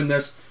could have opened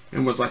this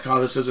and was like,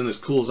 oh, this isn't as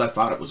cool as I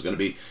thought it was going to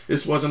be.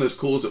 This wasn't as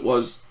cool as it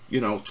was,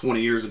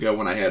 20 years ago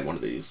when I had one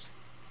of these.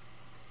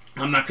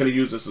 I'm not going to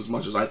use this as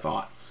much as I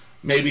thought.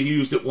 Maybe he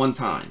used it one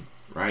time,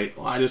 right?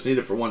 Well, I just need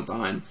it for one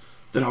time.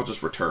 Then I'll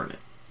just return it.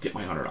 Get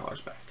my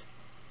 $100 back.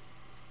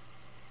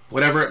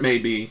 Whatever it may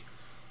be,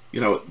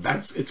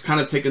 it's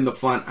kind of taking the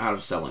fun out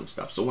of selling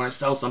stuff. So when I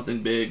sell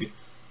something big,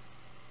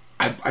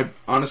 I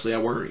honestly, I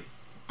worry.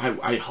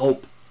 I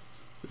hope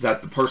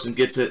that the person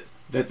gets it,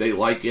 that they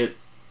like it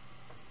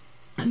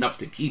enough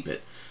to keep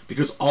it,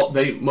 because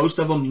most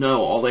of them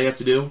know all they have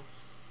to do,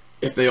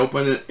 if they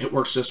open it, it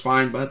works just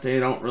fine, but they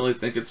don't really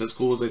think it's as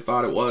cool as they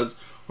thought it was,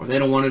 or they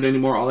don't want it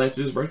anymore. All they have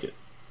to do is break it.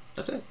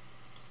 That's it.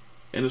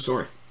 End of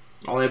story.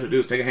 All they have to do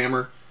is take a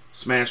hammer,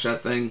 smash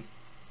that thing,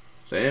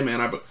 say, hey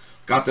man, I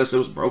got this, it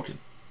was broken.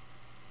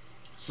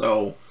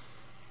 So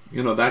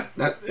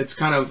that it's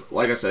kind of,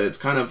 like I said, it's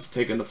kind of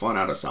taking the fun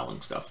out of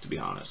selling stuff, to be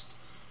honest.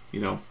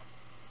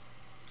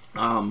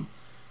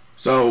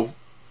 So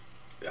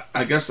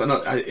I guess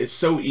it's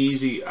so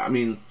easy. I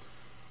mean,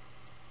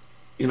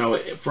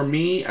 for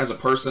me as a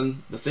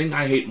person, the thing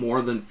I hate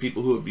more than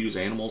people who abuse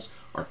animals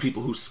are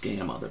people who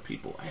scam other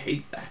people. I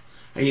hate that.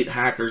 I hate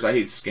hackers. I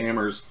hate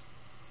scammers.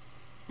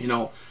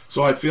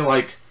 So I feel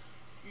like,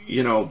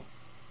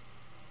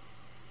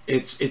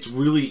 it's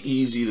really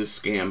easy to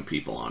scam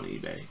people on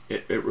eBay.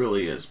 It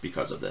really is,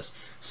 because of this.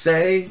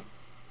 Say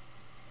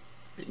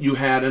you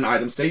had an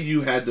item. Say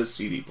you had this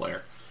CD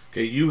player.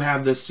 Okay, you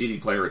have this CD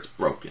player. It's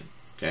broken.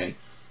 Okay.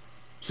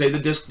 Say the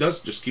disc does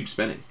just keep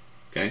spinning.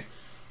 Okay.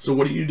 So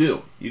what do?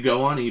 You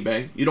go on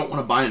eBay. You don't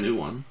want to buy a new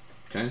one.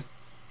 Okay.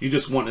 You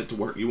just want it to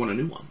work. You want a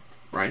new one,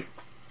 right?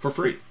 For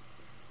free.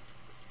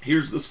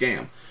 Here's the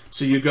scam.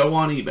 So you go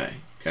on eBay.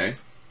 Okay.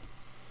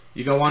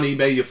 You go on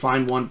eBay, you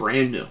find one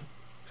brand new,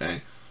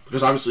 okay?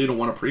 Because obviously you don't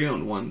want a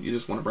pre-owned one, you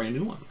just want a brand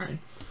new one, right?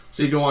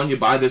 So you go on, you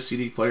buy this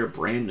CD player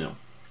brand new.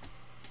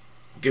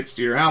 It gets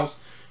to your house,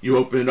 you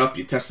open it up,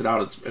 you test it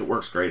out, it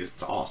works great,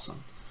 it's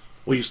awesome.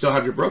 Well, you still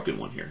have your broken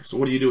one here, so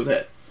what do you do with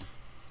it?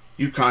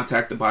 You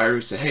contact the buyer,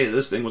 you say, hey,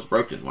 this thing was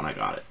broken when I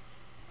got it.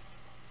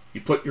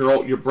 You put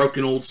your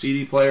broken old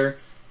CD player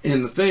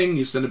in the thing,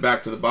 you send it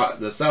back to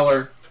the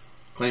seller,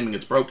 claiming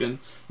it's broken.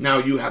 Now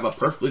you have a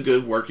perfectly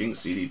good working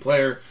CD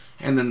player,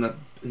 and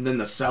then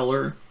the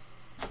seller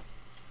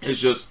is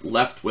just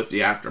left with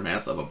the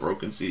aftermath of a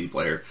broken CD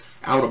player,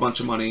 out a bunch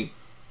of money,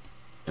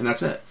 and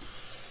that's it.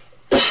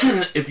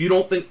 If you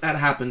don't think that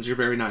happens, you're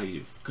very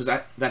naive, because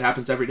that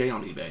happens every day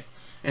on eBay,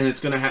 and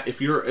it's gonna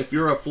if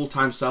you're a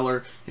full-time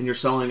seller and you're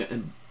selling,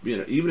 and you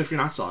know, even if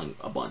you're not selling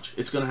a bunch,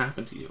 it's gonna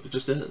happen to you. It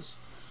just is.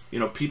 You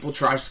know, people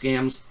try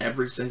scams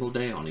every single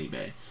day on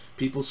eBay.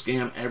 People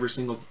scam every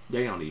single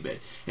day on eBay,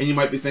 and you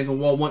might be thinking,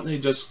 well, wouldn't they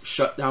just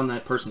shut down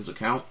that person's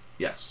account?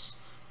 Yes,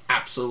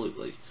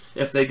 absolutely.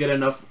 If they get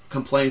enough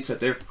complaints that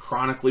they're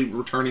chronically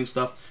returning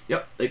stuff,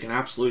 yep, they can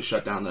absolutely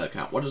shut down the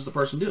account. What does the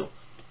person do?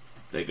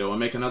 They go and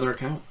make another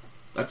account.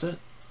 That's it.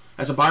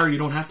 As a buyer, you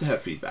don't have to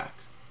have feedback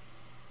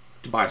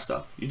to buy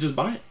stuff. You just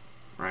buy it,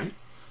 right?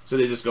 So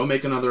they just go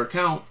make another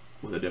account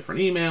with a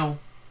different email,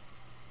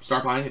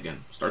 start buying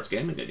again, start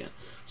scamming again.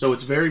 So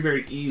it's very,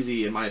 very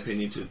easy, in my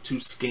opinion, to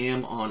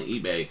scam on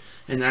eBay,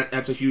 and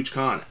that's a huge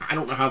con. I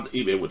don't know how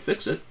eBay would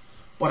fix it,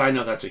 but I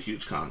know that's a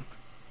huge con.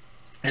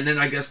 And then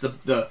I guess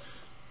the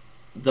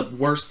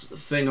worst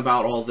thing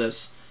about all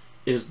this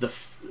is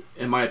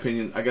in my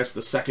opinion, I guess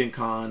the second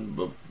con,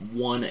 but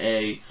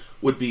 1A,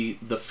 would be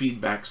the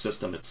feedback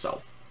system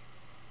itself.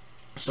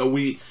 So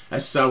we,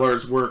 as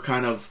sellers, we're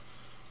kind of,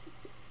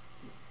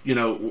 you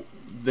know,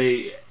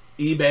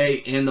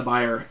 eBay and the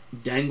buyer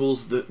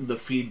dangles the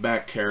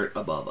feedback carrot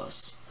above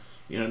us.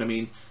 You know what I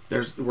mean?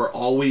 We're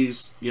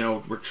always, you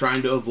know, we're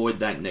trying to avoid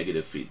that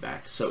negative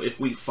feedback. So if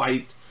we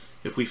fight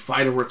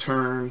a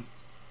return,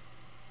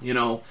 you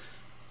know,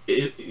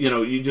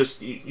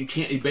 you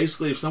can't,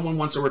 basically, if someone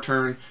wants a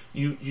return,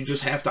 you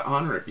just have to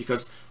honor it,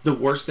 because the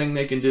worst thing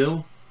they can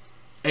do,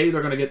 they're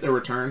going to get their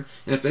return,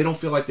 and if they don't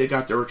feel like they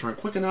got their return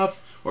quick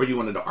enough, or you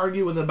wanted to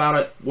argue with them about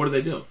it, what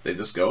do? They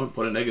just go and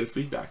put a negative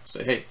feedback.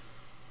 Say, hey,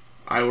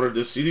 I ordered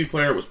this CD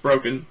player, it was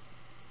broken.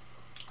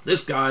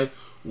 This guy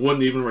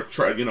wouldn't even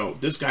return, you know,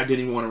 this guy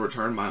didn't even want to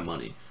return my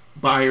money.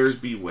 Buyers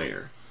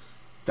beware.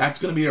 That's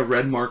going to be a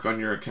red mark on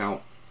your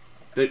account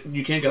that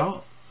you can't get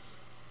off.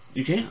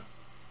 You can't.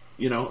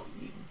 You know,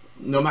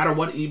 no matter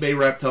what eBay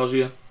rep tells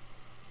you,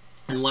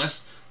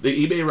 unless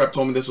the eBay rep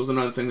told me, this was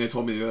another thing they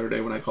told me the other day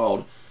when I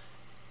called,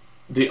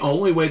 the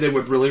only way they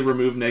would really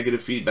remove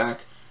negative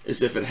feedback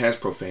is if it has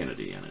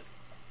profanity in it.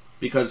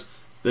 Because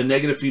the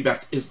negative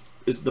feedback is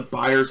the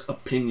buyer's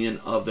opinion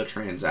of the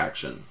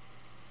transaction,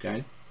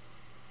 okay?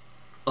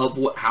 Of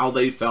how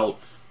they felt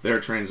their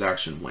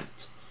transaction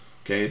went,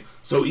 okay?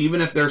 So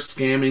even if they're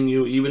scamming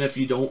you, even if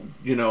you don't,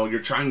 you know, you're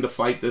trying to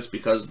fight this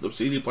because the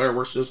CD player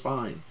works just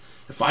fine.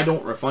 If I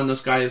don't refund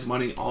this guy his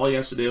money, all he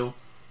has to do,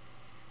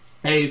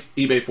 A,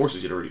 eBay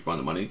forces you to refund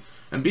the money,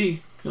 and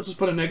B, he'll just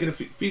put a negative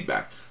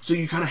feedback. So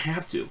you kind of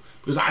have to,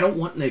 because I don't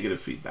want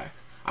negative feedback.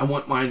 I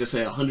want mine to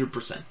say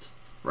 100%,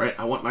 right?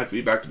 I want my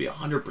feedback to be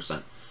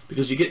 100%,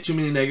 because you get too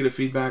many negative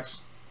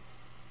feedbacks,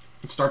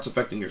 it starts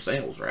affecting your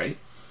sales, right?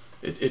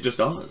 It just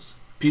does.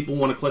 People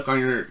want to click on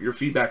your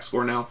feedback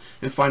score now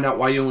and find out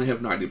why you only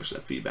have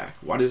 90% feedback.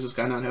 Why does this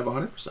guy not have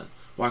 100%?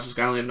 Why does this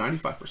guy only have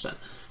 95%?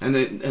 And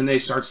they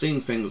start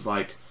seeing things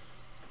like,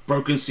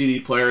 broken CD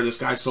player, this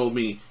guy sold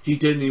me, he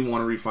didn't even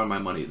want to refund my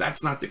money.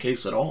 That's not the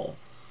case at all.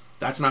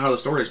 That's not how the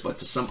story is. But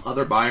to some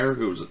other buyer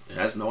who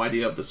has no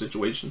idea of the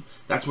situation,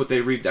 that's what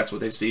they read, that's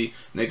what they see,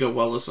 and they go,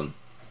 well, listen,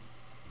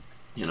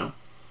 you know,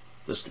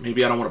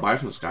 maybe I don't want to buy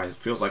from this guy. It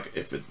feels like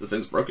if the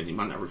thing's broken, he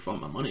might not refund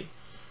my money,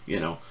 you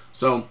know.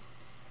 So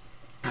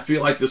I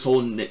feel like this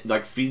whole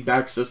like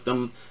feedback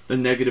system, the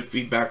negative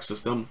feedback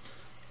system,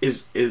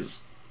 is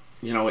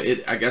you know,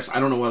 I guess I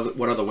don't know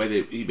what other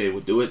way eBay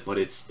would do it, but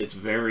it's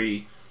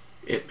very,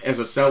 as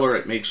a seller,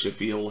 it makes you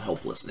feel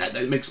helpless.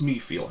 That makes me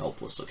feel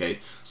helpless. Okay,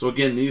 so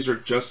again, these are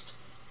just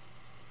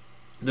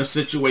the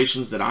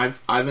situations that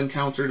I've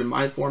encountered in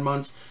my 4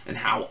 months and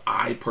how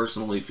I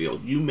personally feel.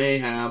 You may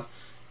have,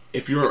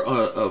 if you're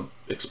a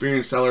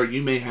experienced seller,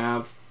 you may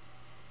have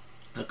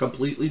a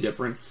completely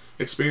different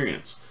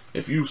experience.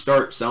 If you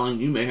start selling,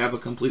 you may have a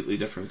completely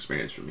different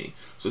experience from me.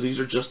 So these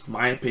are just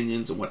my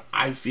opinions and what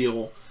I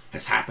feel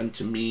has happened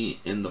to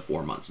me in the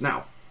 4 months.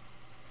 Now,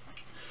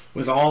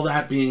 with all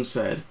that being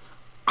said,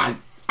 I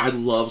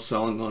love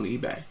selling on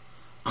eBay.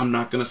 I'm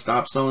not going to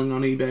stop selling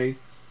on eBay.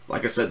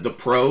 Like I said, the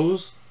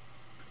pros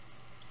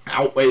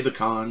outweigh the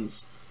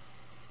cons.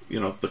 You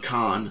know, the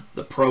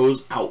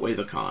pros outweigh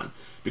the con.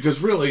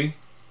 Because really,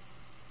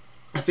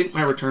 I think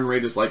my return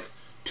rate is like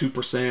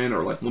 2%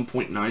 or like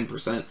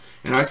 1.9%,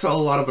 and I sell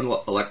a lot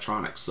of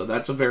electronics. So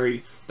that's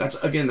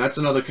that's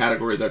another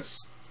category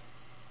that's,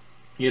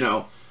 you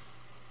know,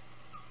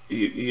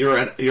 you're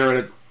at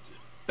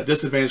a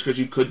disadvantage because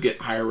you could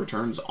get higher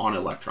returns on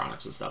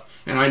electronics and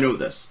stuff. And I know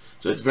this.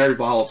 So it's a very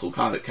volatile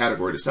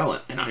category to sell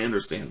it, and I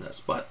understand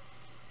this, but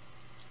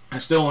I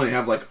still only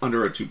have like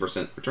under a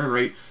 2% return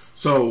rate.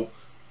 So,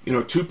 you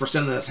know, 2%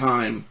 of the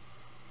time,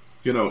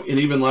 you know, and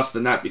even less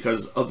than that,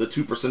 because of the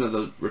 2% of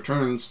the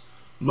returns,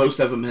 most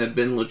of them have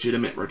been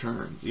legitimate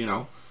returns, you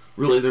know.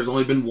 Really, there's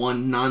only been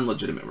one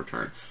non-legitimate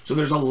return. So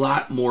there's a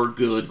lot more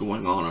good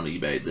going on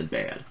eBay than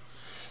bad.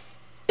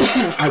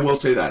 I will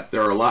say that.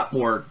 There are a lot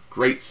more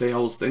great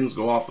sales. Things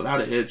go off without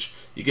a hitch.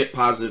 You get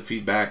positive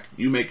feedback.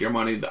 You make your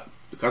money. The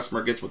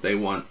customer gets what they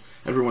want.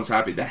 Everyone's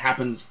happy. That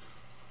happens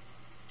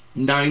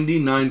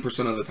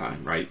 99% of the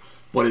time, right?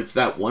 But it's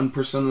that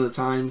 1% of the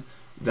time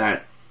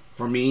that,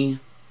 for me,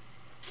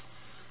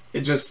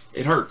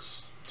 it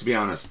hurts, to be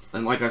honest.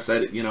 And like I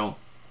said, you know,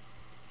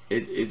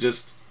 it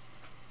just,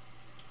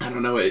 I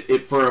don't know,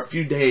 for a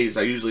few days,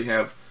 I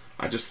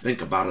just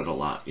think about it a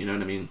lot, you know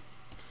what I mean?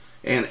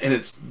 And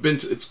it's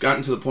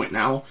gotten to the point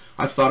now,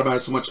 I've thought about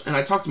it so much, and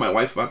I talked to my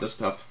wife about this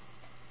stuff.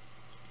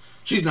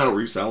 She's not a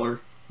reseller,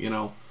 you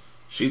know.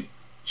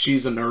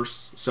 She's a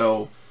nurse,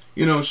 so,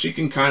 you know, she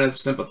can kind of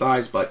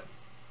sympathize, but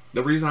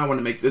the reason I want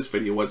to make this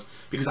video was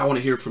because I want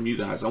to hear from you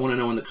guys. I want to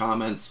know in the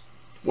comments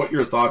what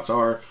your thoughts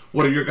are.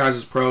 What are your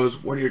guys'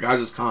 pros? What are your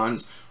guys'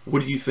 cons?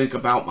 What do you think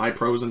about my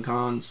pros and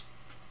cons?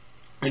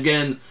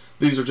 Again,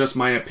 these are just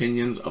my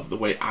opinions of the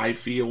way I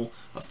feel,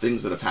 of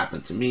things that have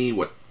happened to me,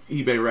 what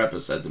eBay rep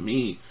has said to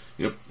me.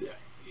 You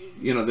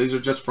know, these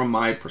are just from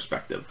my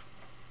perspective.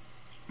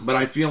 But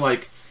I feel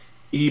like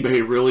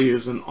eBay really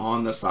isn't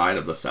on the side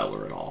of the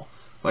seller at all.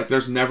 Like,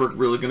 there's never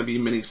really going to be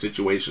many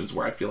situations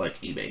where I feel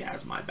like eBay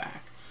has my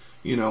back.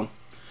 You know,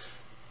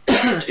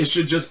 it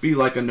should just be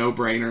like a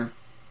no-brainer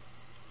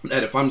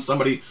that if I'm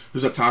somebody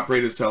who's a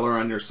top-rated seller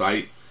on your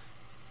site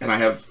and I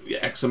have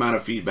X amount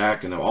of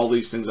feedback and all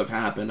these things have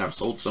happened, I've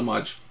sold so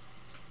much,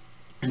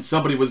 and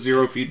somebody with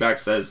zero feedback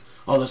says,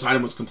 oh, this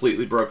item was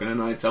completely broken,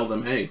 and I tell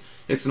them, hey,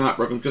 it's not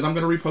broken because I'm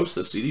going to repost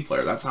this CD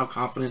player. That's how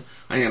confident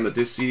I am that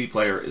this CD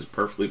player is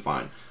perfectly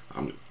fine.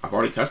 I've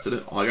already tested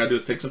it. All I got to do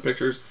is take some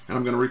pictures, and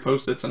I'm going to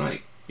repost it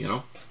tonight, you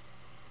know?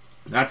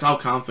 That's how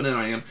confident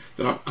I am,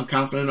 that I'm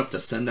confident enough to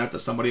send that to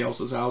somebody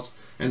else's house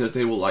and that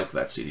they will like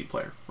that CD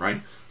player,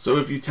 right? So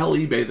if you tell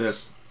eBay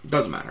this, it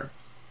doesn't matter.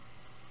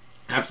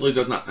 Absolutely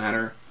does not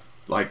matter.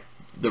 Like,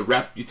 the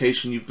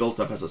reputation you've built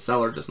up as a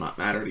seller does not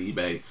matter to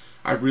eBay.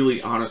 I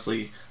really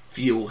honestly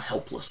feel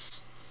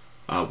helpless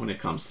when it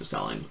comes to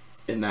selling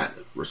in that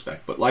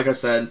respect. But like I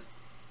said,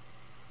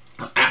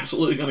 I'm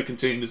absolutely going to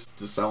continue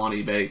to sell on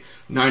eBay.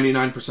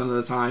 99% of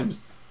the times,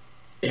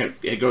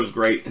 it goes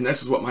great. And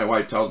this is what my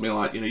wife tells me a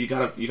lot. You know, you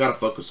gotta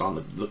focus on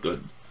the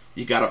good.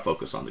 You gotta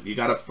focus on the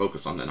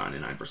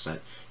 99%.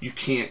 You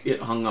can't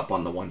get hung up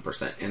on the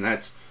 1%. And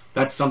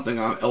that's something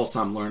else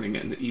I'm learning,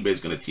 and that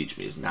eBay's going to teach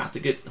me, is not to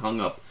get hung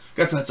up. I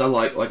guess that's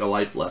like a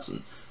life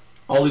lesson.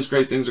 All these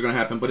great things are going to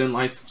happen, but in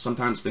life,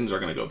 sometimes things are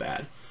going to go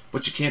bad.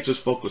 But you can't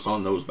just focus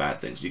on those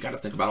bad things. You got to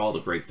think about all the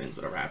great things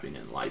that are happening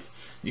in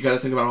life. You got to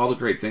think about all the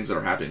great things that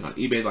are happening on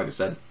eBay. Like I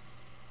said,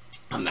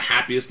 I'm the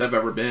happiest I've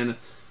ever been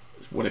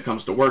when it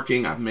comes to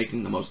working. I'm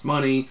making the most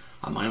money.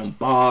 I'm my own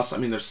boss. I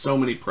mean, there's so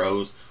many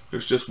pros.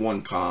 There's just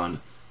one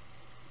con.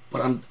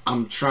 But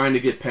I'm trying to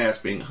get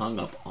past being hung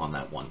up on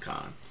that one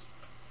con.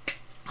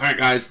 Alright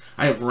guys,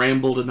 I have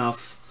rambled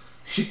enough.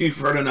 You've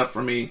heard enough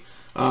from me.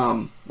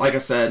 Like I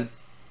said,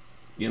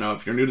 you know,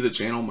 if you're new to the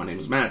channel, my name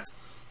is Matt.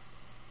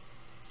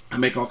 I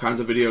make all kinds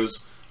of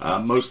videos,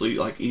 mostly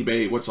like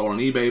eBay, what's sold on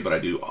eBay, but I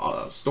do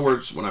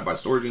storage when I buy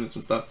storage units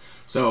and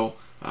stuff. So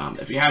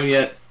if you haven't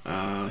yet,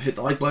 hit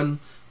the like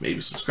button,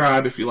 maybe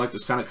subscribe if you like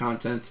this kind of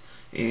content.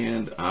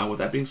 And with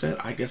that being said,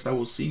 I guess I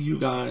will see you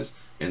guys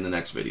in the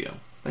next video.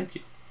 Thank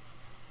you.